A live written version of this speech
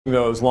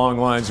Those long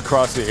lines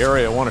across the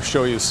area. I want to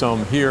show you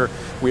some here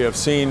we have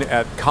seen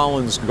at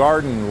Collins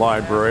Garden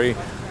Library.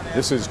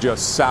 This is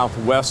just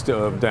southwest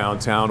of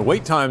downtown.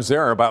 Wait times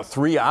there are about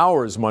 3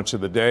 hours much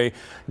of the day.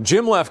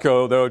 Jim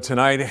Lefko, though,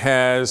 tonight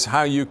has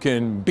how you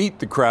can beat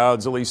the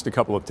crowds, at least a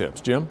couple of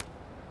tips. Jim?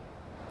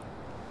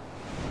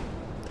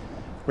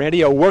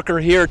 Randy, a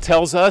worker here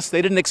tells us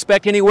they didn't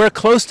expect anywhere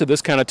close to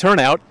this kind of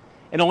turnout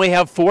and only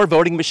have 4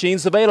 voting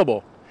machines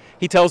available.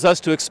 He tells us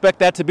to expect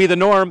that to be the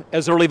norm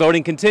as early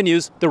voting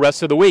continues the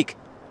rest of the week.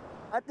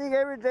 I think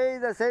every day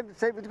the same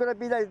it's going to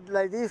be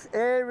like this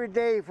every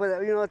day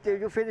for till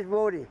you finish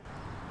voting.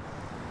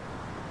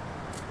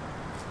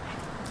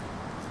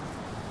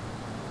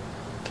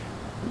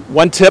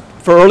 One tip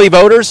for early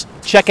voters,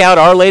 check out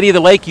Our Lady of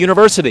the Lake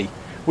University.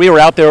 We were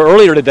out there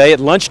earlier today at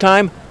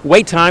lunchtime.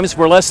 Wait times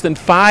were less than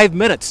 5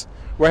 minutes.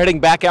 We're heading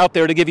back out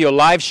there to give you a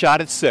live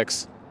shot at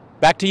 6.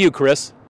 Back to you, Chris.